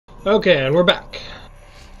Okay, and we're back.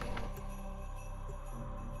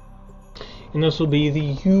 And this will be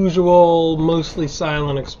the usual, mostly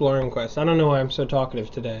silent exploring quest. I don't know why I'm so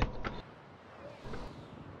talkative today.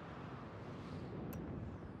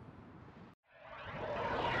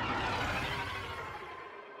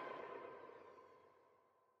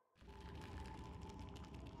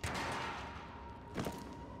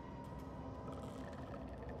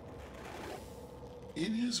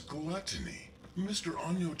 In his gluttony, Mr.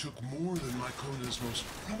 Anyo took more than Myconian's most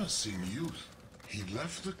promising youth. He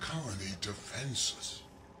left the colony defenseless.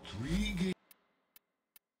 3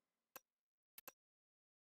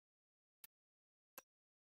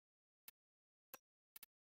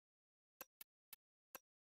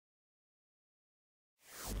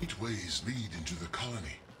 gateways lead into the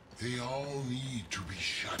colony. They all need to be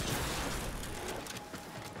shut.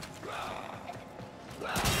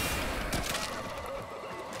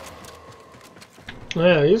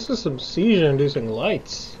 Yeah, these are some seizure-inducing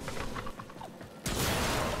lights.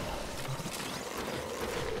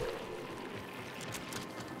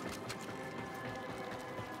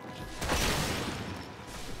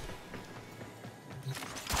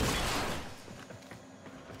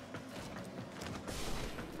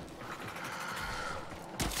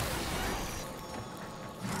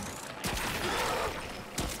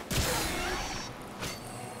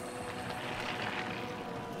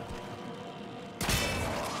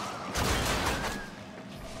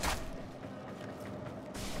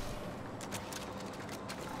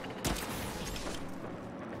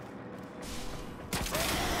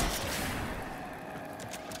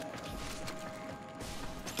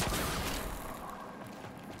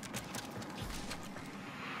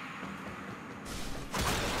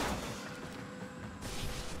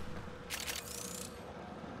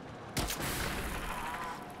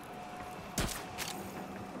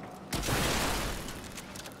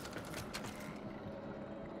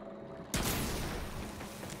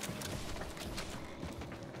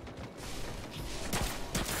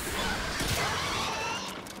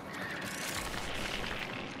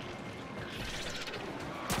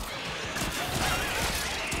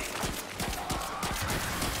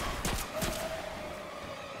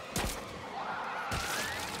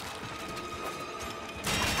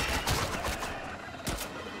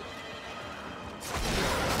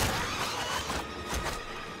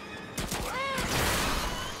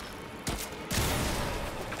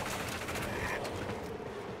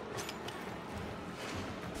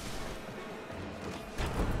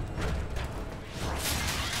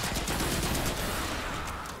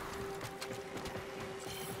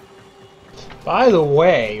 By the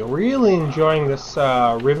way, really enjoying this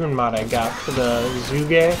ribbon mod I got for the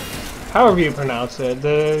Zuge, however you pronounce it.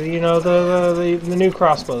 The the new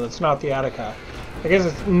crossbow that's not the Attica. I guess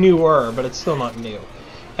it's newer, but it's still not new.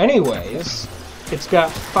 Anyways, it's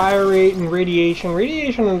got fire rate and radiation.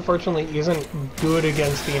 Radiation, unfortunately, isn't good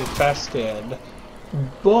against the infested,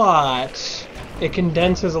 but it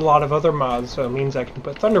condenses a lot of other mods, so it means I can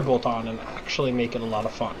put Thunderbolt on and actually make it a lot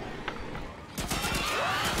of fun.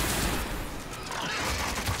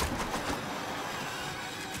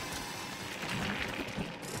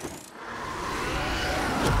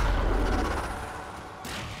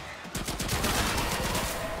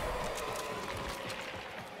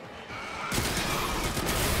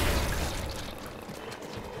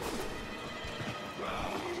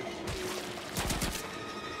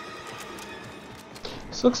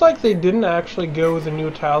 Looks like they didn't actually go with a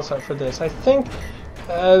new tile set for this. I think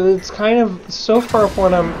it's kind of so far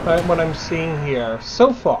from what I'm seeing here.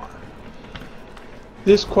 So far,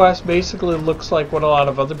 this quest basically looks like what a lot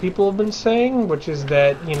of other people have been saying, which is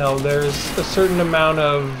that there's a certain amount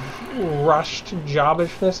of rushed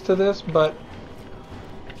jobbishness to this, but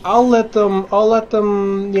I'll let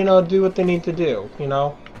them do what they need to do.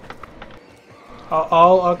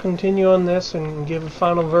 I'll continue on this and give a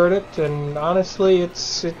final verdict, and honestly,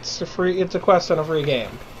 it's a quest and a free game,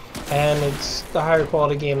 and it's a higher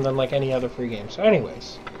quality game than like any other free game. So,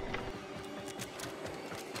 anyways,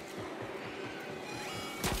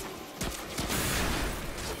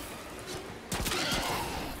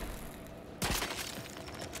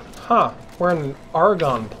 we're on an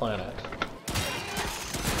Argon planet.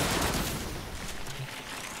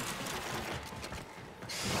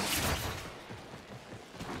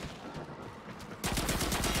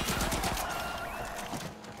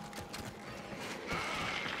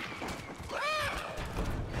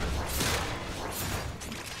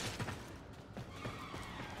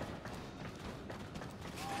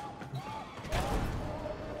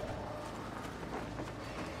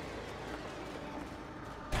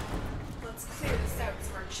 Let's clear this out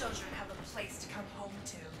so our children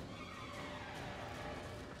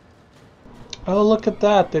Oh, look at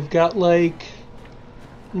that. They've got, like,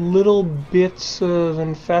 little bits of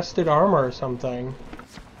infested armor or something.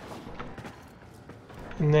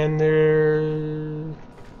 And then they're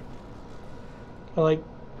like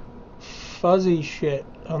fuzzy shit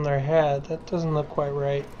on their head. That doesn't look quite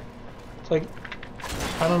right. It's like,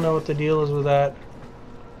 I don't know what the deal is with that.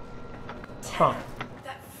 Huh.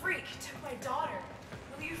 That freak took my daughter.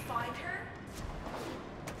 Will you find her?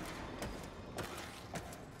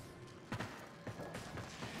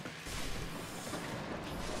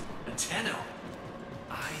 Tenno.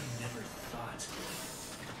 I never thought.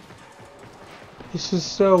 This is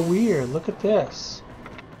so weird. Look at this.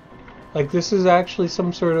 Like, this is actually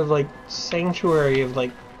some sort of, like, sanctuary of,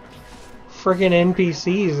 like, friggin'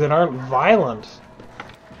 NPCs that aren't violent.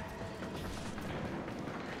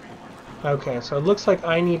 Okay, so it looks like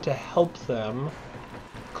I need to help them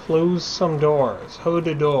close some doors. Hold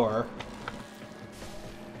a door.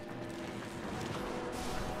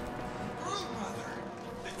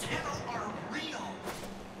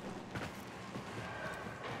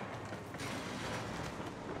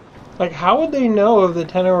 Like, how would they know if the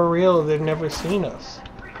Tenno are real if they've never seen us?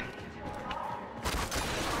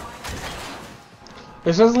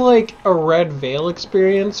 This is like a Red Veil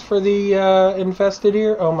experience for the infested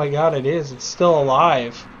here. Oh my god, it is. It's still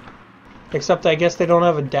alive. Except I guess they don't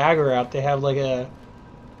have a dagger out. They have like an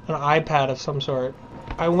iPad of some sort.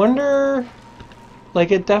 I wonder... Like,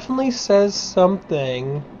 it definitely says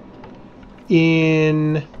something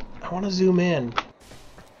in... I want to zoom in.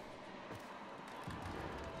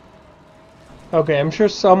 Okay, I'm sure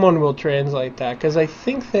someone will translate that, because I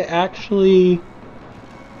think they actually...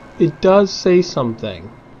 It does say something.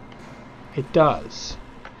 It does.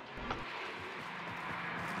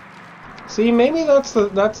 See, maybe that's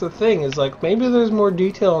the thing, is like, maybe there's more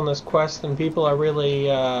detail in this quest than people are really,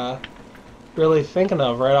 really thinking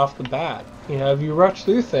of right off the bat. You know, if you rush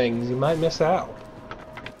through things, you might miss out.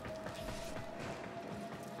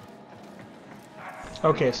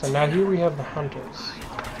 Okay, so now here we have the hunters.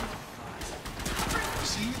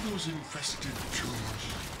 See those infested tumors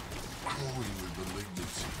growing with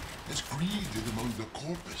malignancy as greeted among the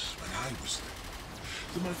corpus when I was there.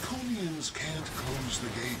 The Myconians can't close the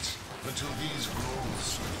gates until these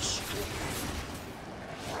growths are destroyed.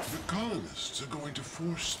 The colonists are going to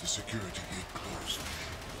force the security gate closed.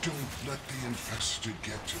 Don't let the infested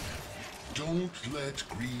get to them. Don't let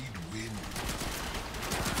greed win.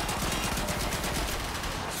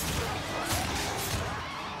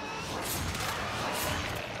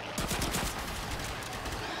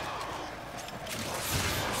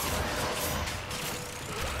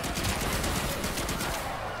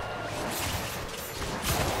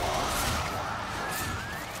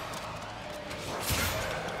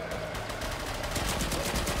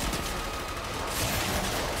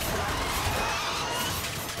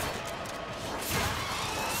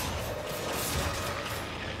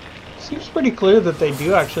 Seems pretty clear that they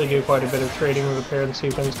do actually do quite a bit of trading with the parent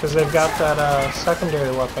sequence, because they've got that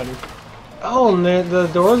secondary weapon. Oh, and the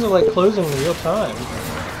doors are like closing in real time.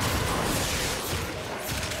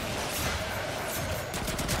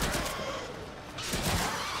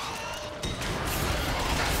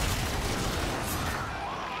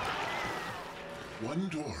 One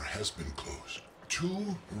door has been closed.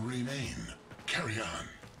 Two remain. Carry on.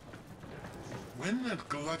 When that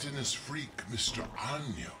gluttonous freak, Mr.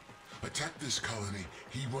 Anyo, attacked this colony,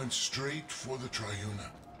 he went straight for the Triuna.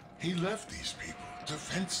 He left these people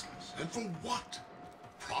defenseless. And for what?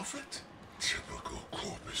 Profit? Typical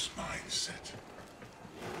corpus mindset.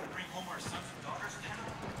 Bring home our sons and daughters,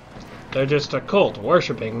 Tenno? They're just a cult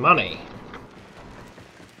worshipping money.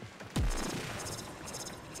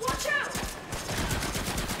 Watch out!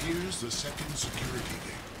 Here's the second security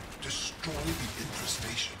gate. Destroy the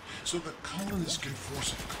infestation so the colonists can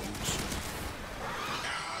force it closed.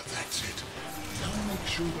 That's it. Now make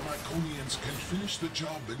sure the Myconians can finish the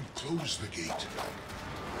job and close the gate.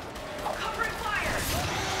 Covering fire!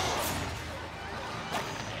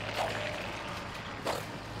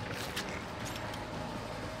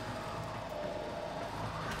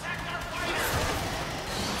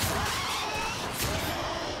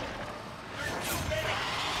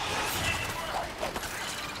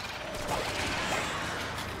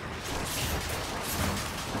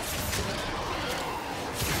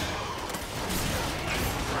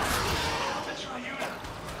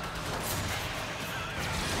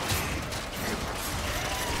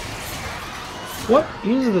 What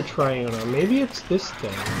is the Triuna? Maybe it's this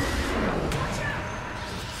thing.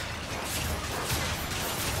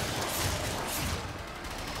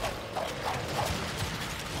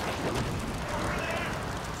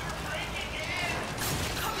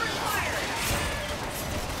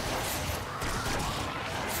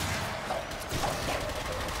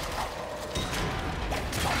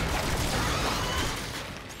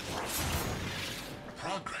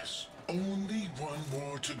 only one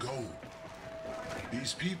more to go.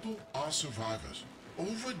 These people are survivors.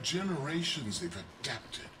 Over generations they've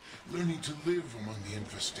adapted, learning to live among the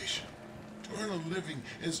infestation. To earn a living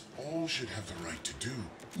is all should have the right to do,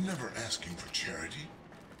 never asking for charity.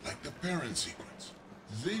 Like the parent sequence.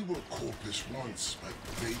 They were corpus once, but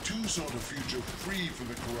they too saw the future free from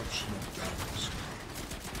the corruption of darkness.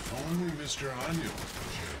 If only Mr. Anyo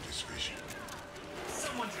shared this vision.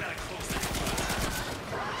 Someone's gotta close that.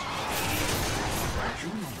 You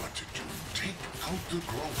know what to do. Take out the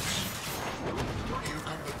growths. Here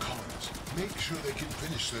come the colonists. Make sure they can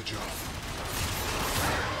finish their job.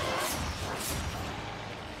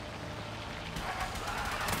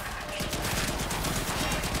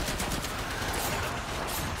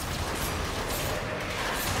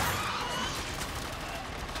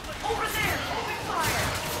 Over there! Open fire!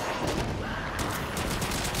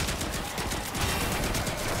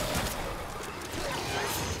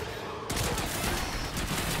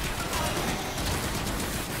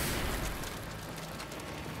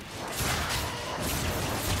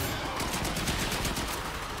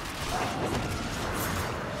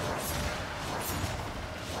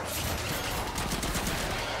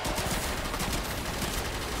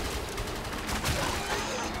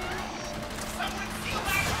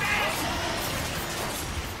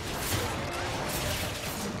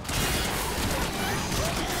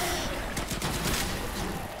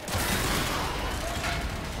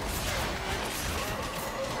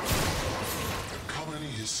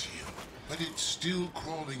 It's still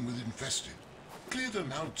crawling with infested. Clear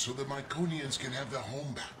them out so the Myconians can have their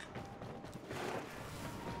home back.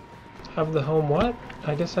 Have the home what?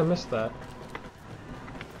 I guess I missed that.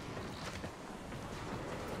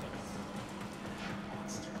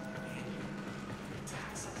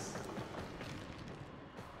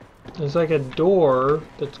 There's like a door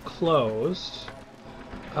that's closed.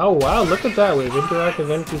 Oh wow, look at that, we have interactive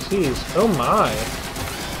NPCs. Oh my.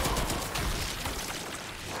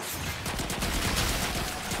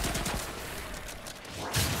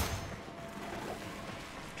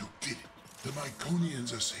 You did it. The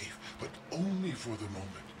Myconians are safe, but only for the moment.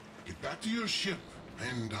 Get back to your ship,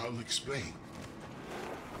 and I'll explain.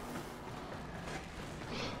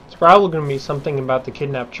 It's probably going to be something about the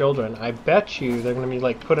kidnapped children. I bet you they're going to be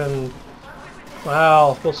like put in...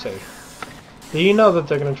 Well, we'll see. You know that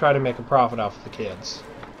they're going to try to make a profit off of the kids.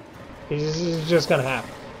 It's just going to happen.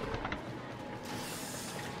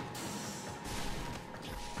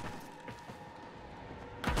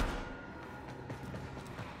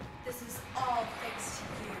 This is all thanks to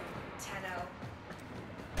you, Tenno.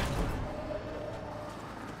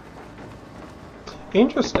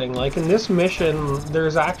 Interesting, like in this mission,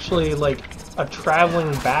 there's actually like a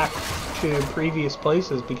traveling back to previous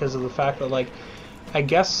places because of the fact that, like, I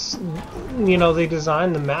guess, you know, they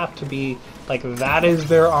designed the map to be like that is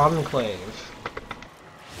their enclave.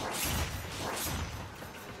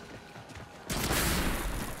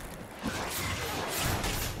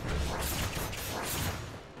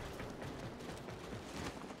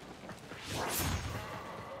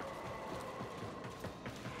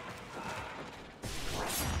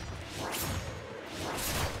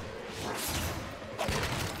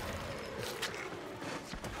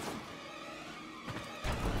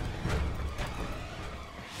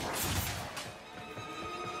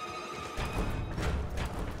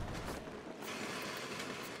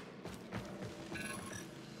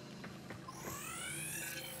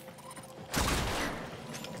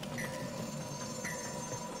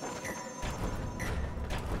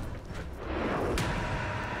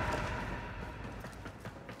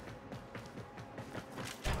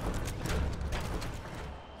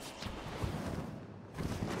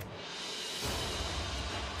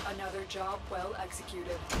 Another job well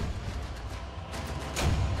executed.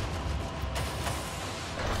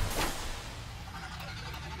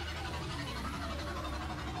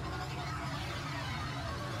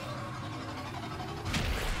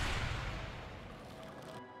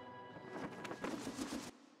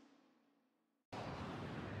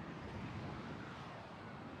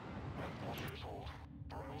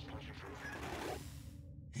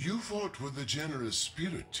 You fought with a generous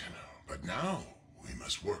spirit, Tenno, but now we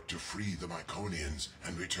must work to free the Myconians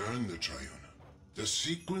and return the Triuna. The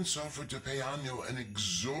sequence offered to pay Anyo an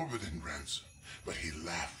exorbitant ransom, but he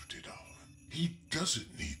laughed it off. He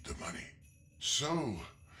doesn't need the money. So,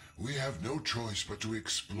 we have no choice but to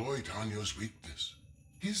exploit Anyo's weakness.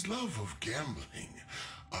 His love of gambling.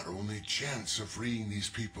 Our only chance of freeing these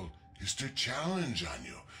people is to challenge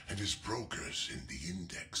Anyo and his brokers in the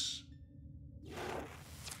Index.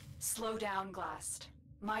 Slow down, Glast.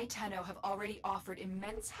 My Tenno have already offered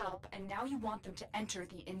immense help, and now you want them to enter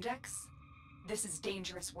the Index? This is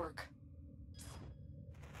dangerous work.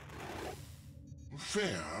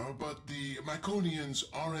 Fair, but the Myconians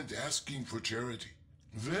aren't asking for charity.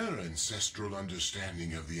 Their ancestral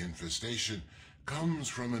understanding of the infestation comes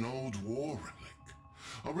from an old war relic.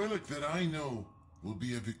 A relic that I know will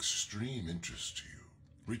be of extreme interest to you.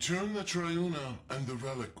 Return the Triuna and the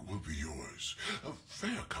relic will be yours. A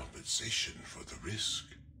fair compensation for the risk.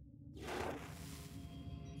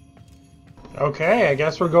 Okay, I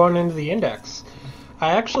guess we're going into the Index.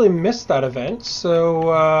 I actually missed that event,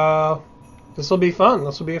 so this will be fun.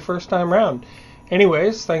 This will be a first time round.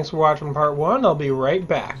 Anyways, thanks for watching part 1. I'll be right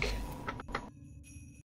back.